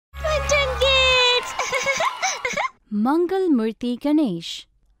Mangal Murti Ganesh.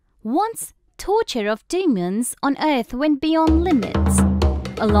 Once, torture of demons on earth went beyond limits.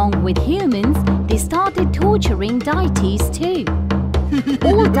 Along with humans, they started torturing deities too.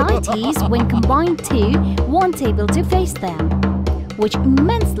 All deities, when combined too, weren't able to face them, which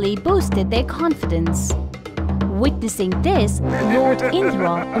immensely boosted their confidence. Witnessing this, Lord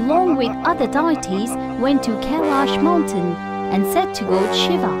Indra, along with other deities, went to Kailash mountain and said to God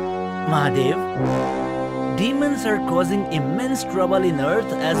Shiva, Mahadev, demons are causing immense trouble in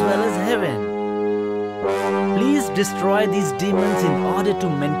earth as well as heaven. Please destroy these demons in order to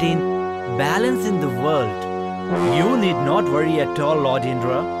maintain balance in the world. You need not worry at all, Lord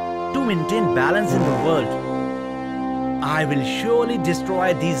Indra, to maintain balance in the world. I will surely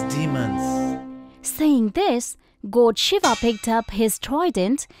destroy these demons. Saying this, God Shiva picked up his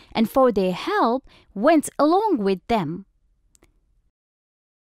trident and for their help went along with them.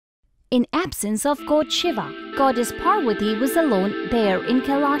 In absence of God Shiva, Goddess Parvati was alone there in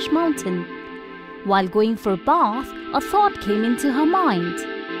Kailash mountain. While going for bath, a thought came into her mind.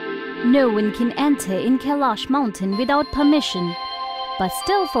 No one can enter in Kailash mountain without permission, but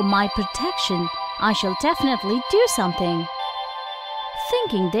still for my protection, I shall definitely do something.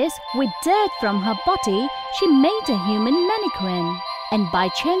 Thinking this, with dirt from her body, she made a human mannequin, and by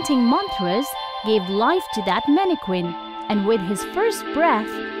chanting mantras, gave life to that mannequin, and with his first breath,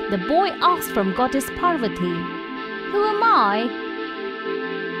 the boy asked from Goddess Parvati, "Who am I?"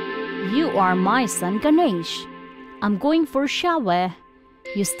 "You are my son Ganesh. I'm going for a shower.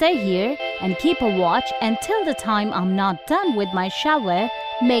 You stay here and keep a watch until the time I'm not done with my shower.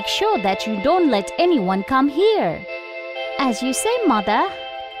 Make sure that you don't let anyone come here." "As you say, mother."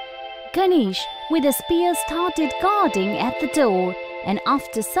 Ganesh, with a spear, started guarding at the door, and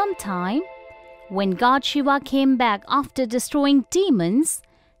after some time, when God Shiva came back after destroying demons,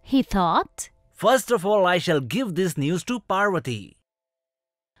 he thought, First of all, I shall give this news to Parvati.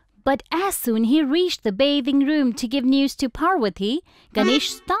 But as soon he reached the bathing room to give news to Parvati, Ganesh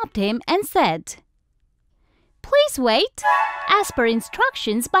stopped him and said, "Please wait. As per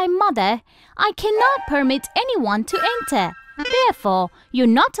instructions by mother, I cannot permit anyone to enter. Therefore,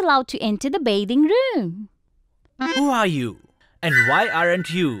 you're not allowed to enter the bathing room." Who are you? And why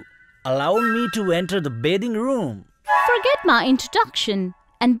aren't you allowing me to enter the bathing room? "Forget my introduction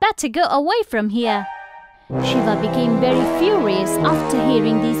and better go away from here." Shiva became very furious after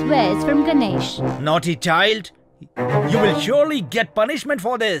hearing these words from Ganesh. Naughty child, you will surely get punishment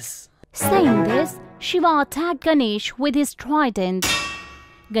for this. Saying this, Shiva attacked Ganesh with his trident.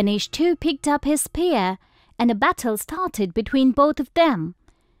 Ganesh too picked up his spear, and a battle started between both of them.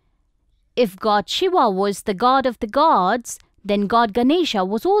 If God Shiva was the god of the gods, then God Ganesha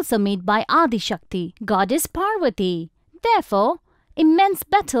was also made by Adi Shakti, Goddess Parvati. Therefore, immense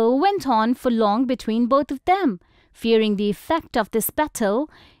battle went on for long between both of them. Fearing the effect of this battle,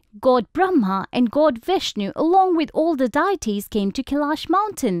 God Brahma and God Vishnu along with all the deities came to Kailash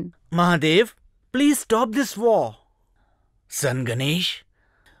mountain. Mahadev, please stop this war. Son Ganesh,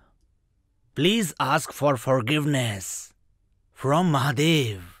 please ask for forgiveness from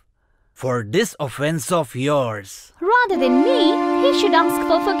Mahadev for this offense of yours. Rather than me, he should ask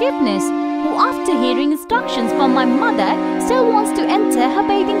for forgiveness, who after hearing instructions from my mother still wants to enter her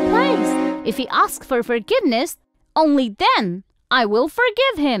bathing place. If he asks for forgiveness, only then I will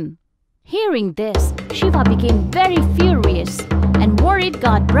forgive him." Hearing this, Shiva became very furious, and worried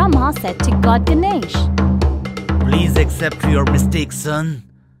God Brahma said to God Ganesh, Please accept your mistake, son.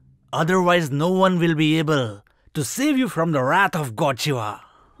 Otherwise, no one will be able to save you from the wrath of God Shiva.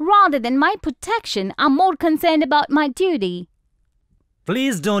 "Rather than my protection, I'm more concerned about my duty."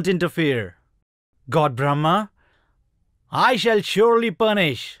 Please don't interfere. God Brahma, I shall surely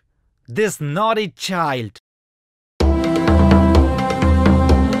punish this naughty child.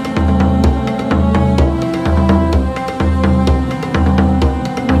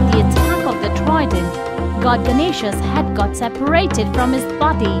 With the attack of the trident, God Ganesha's head got separated from his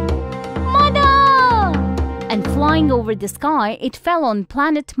body. "Mother!" And flying over the sky, it fell on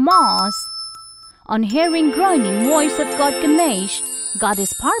planet Mars. On hearing groaning voice of God Ganesh,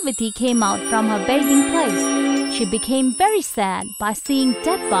 Goddess Parvati came out from her bathing place. She became very sad by seeing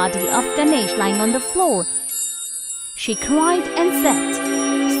dead body of Ganesh lying on the floor. She cried and said,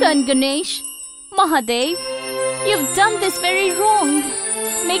 "Son Ganesh, Mahadev, you've done this very wrong.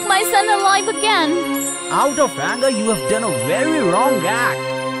 Make my son alive again." Out of anger, you have done a very wrong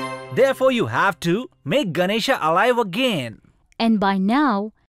act. Therefore, you have to make Ganesha alive again. And by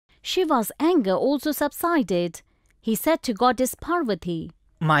now, Shiva's anger also subsided. He said to Goddess Parvati,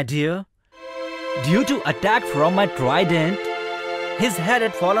 My dear, due to attack from my trident, his head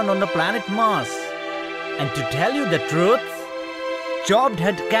had fallen on the planet Mars. And to tell you the truth, chopped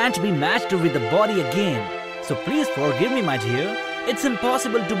head can't be matched with the body again. So please forgive me, my dear. It's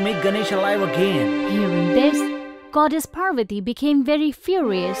impossible to make Ganesh alive again. Hearing this, Goddess Parvati became very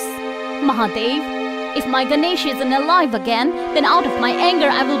furious. Mahadev, if my Ganesh isn't alive again, then out of my anger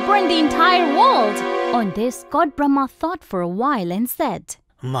I will burn the entire world. On this, God Brahma thought for a while and said,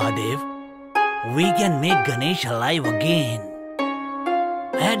 Mahadev, we can make Ganesh alive again.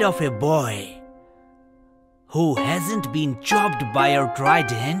 Head of a boy who hasn't been chopped by our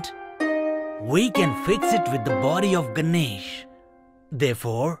trident, we can fix it with the body of Ganesh.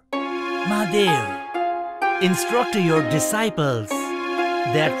 Therefore, Mahadev, instruct your disciples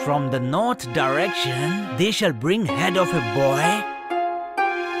that from the north direction they shall bring head of a boy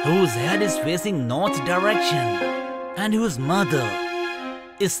whose head is facing north direction and whose mother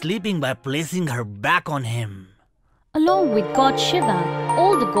is sleeping by placing her back on him. Along with God Shiva,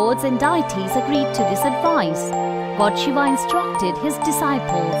 all the gods and deities agreed to this advice. God Shiva instructed his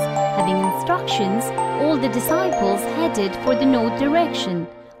disciples. Having instructions, all the disciples headed for the north direction.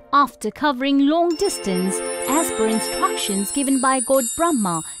 After covering long distance, as per instructions given by God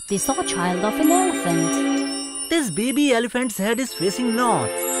Brahma, they saw a child of an elephant. This baby elephant's head is facing north,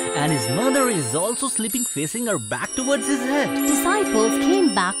 and his mother is also sleeping facing her back towards his head. Disciples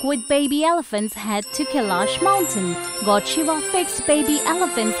came back with baby elephant's head to Kailash mountain. God Shiva fixed baby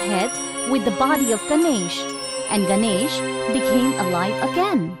elephant's head with the body of Ganesh, and Ganesh became alive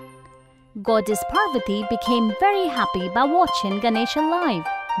again. Goddess Parvati became very happy by watching Ganesh alive,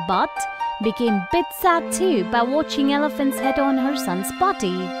 but became bit sad too by watching elephant's head on her son's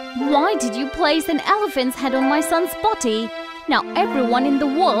body. Why did you place an elephant's head on my son's body? Now everyone in the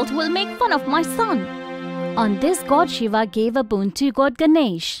world will make fun of my son. On this, God Shiva gave a boon to God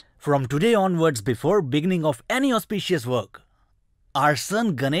Ganesh. From today onwards, before beginning of any auspicious work, our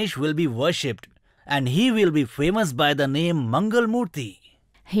son Ganesh will be worshipped, and he will be famous by the name Mangal Murti.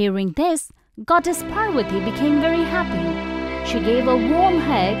 Hearing this, Goddess Parvati became very happy. She gave a warm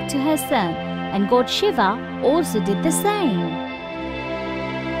hug to her son, and God Shiva also did the same.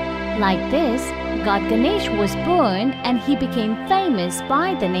 Like this, God Ganesh was born and he became famous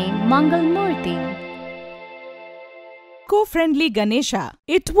by the name Mangal Murti. Eco-friendly Ganesha.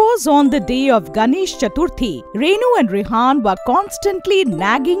 It was on the day of Ganesh Chaturthi. Renu and Rehan were constantly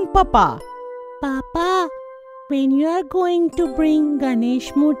nagging Papa. Papa, when you are going to bring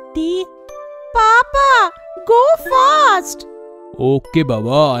Ganesh Murti? Papa, go fast! Okay, Baba,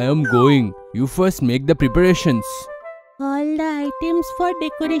 I am going. You first make the preparations. All the items for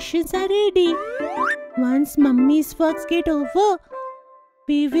decorations are ready. Once Mummy's works get over,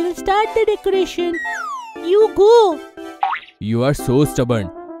 we will start the decoration. You go. You are so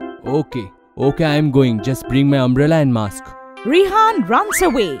stubborn. Okay, I am going. Just bring my umbrella and mask. Rehan runs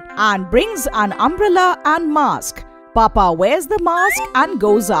away and brings an umbrella and mask. Papa wears the mask and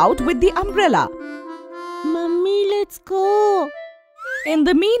goes out with the umbrella. Mummy, let's go. In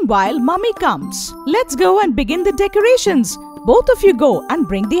the meanwhile, Mummy comes. Let's go and begin the decorations. Both of you go and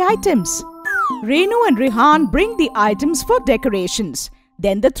bring the items. Renu and Rehan bring the items for decorations.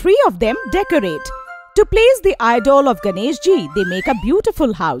 Then the three of them decorate. To place the idol of Ganesh Ji, they make a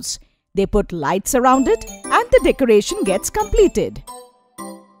beautiful house. They put lights around it and the decoration gets completed.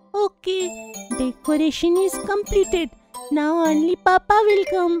 Okay, decoration is completed. Now only Papa will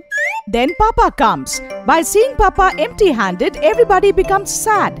come. Then Papa comes. By seeing Papa empty-handed, everybody becomes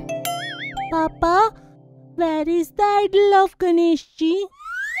sad. Papa, where is the idol of Ganesh Ji?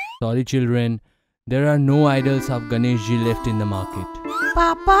 Sorry, children. There are no idols of Ganesh Ji left in the market.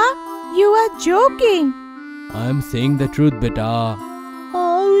 Papa, you are joking. I am saying the truth, beta.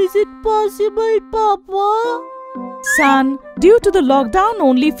 How is it possible, Papa? Son, due to the lockdown,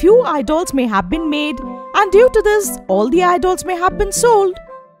 only few idols may have been made, and due to this, all the idols may have been sold.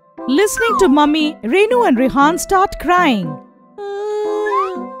 Listening to Mummy, Renu and Rehan start crying.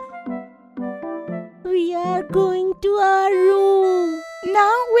 We are going to our room.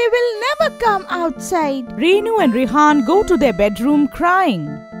 Now we will never come outside. Renu and Rehan go to their bedroom crying.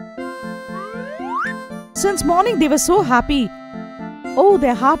 Since morning they were so happy. Oh,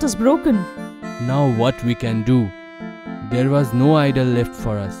 their heart is broken. Now what we can do? There was no idol left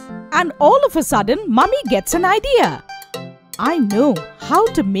for us. And all of a sudden, Mummy gets an idea. I know how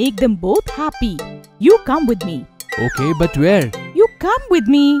to make them both happy. You come with me. Okay, but where? You come with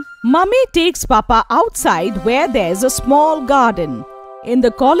me. Mummy takes Papa outside where there's a small garden. In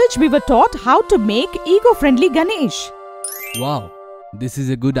the college, we were taught how to make eco-friendly Ganesh. Wow, this is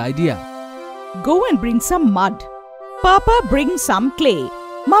a good idea. Go and bring some mud. Papa brings some clay.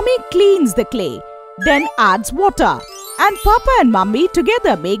 Mummy cleans the clay, then adds water. And Papa and Mummy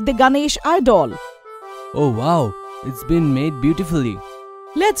together make the Ganesh idol. Oh wow, it's been made beautifully.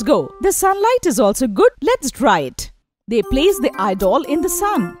 Let's go. The sunlight is also good. Let's dry it. They place the idol in the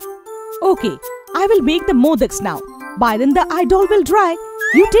sun. Okay, I will make the modaks now. By then the idol will dry.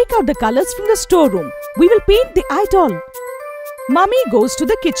 You take out the colors from the storeroom. We will paint the idol. Mummy goes to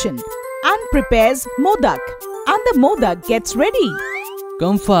the kitchen and prepares modak. And the modak gets ready.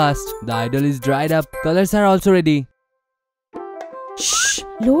 Come fast, the idol is dried up. Colors are also ready. Shh!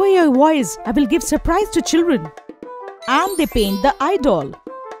 Lower your voice. I will give surprise to children. And they paint the idol.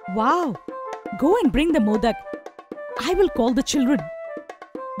 Wow! Go and bring the modak. I will call the children.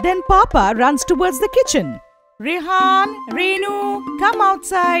 Then Papa runs towards the kitchen. Rehan, Renu, come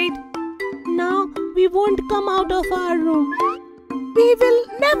outside. Now we won't come out of our room. We will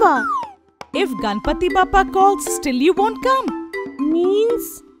never. If Ganpati Bappa calls, still you won't come.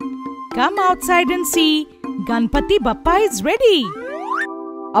 Means? Come outside and see. Ganpati Bappa is ready.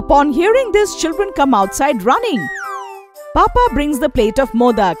 Upon hearing this, children come outside running. Papa brings the plate of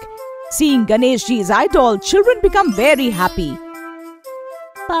modak. Seeing Ganeshji's idol, children become very happy.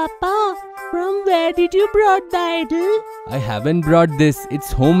 Papa, from where did you brought the idol? I haven't brought this,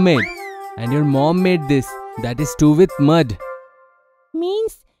 it's homemade. And your mom made this, that is too with mud.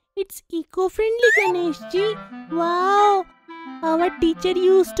 Means it's eco-friendly, Ganeshji. Wow! Our teacher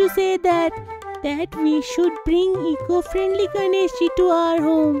used to say that we should bring eco-friendly Ganeshji to our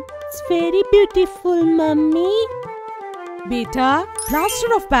home. It's very beautiful, Mummy. Beta,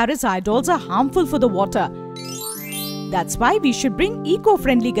 plaster of Paris idols are harmful for the water. That's why we should bring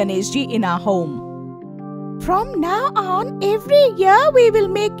eco-friendly Ganeshji in our home. From now on, every year we will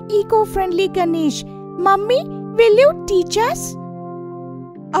make eco-friendly Ganesh. Mummy, will you teach us?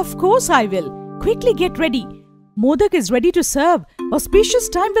 Of course I will. Quickly get ready. Modak is ready to serve. Auspicious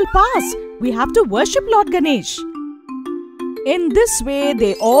time will pass. We have to worship Lord Ganesh. In this way,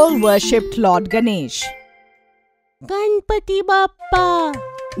 they all worshipped Lord Ganesh. Ganpati Bappa!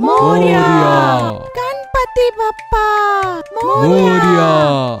 Morya! Ganpati Bappa!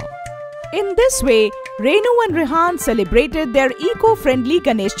 Morya! In this way, Renu and Rehan celebrated their eco-friendly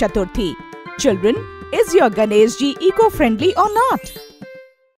Ganesh Chaturthi. Children, is your Ganeshji eco-friendly or not?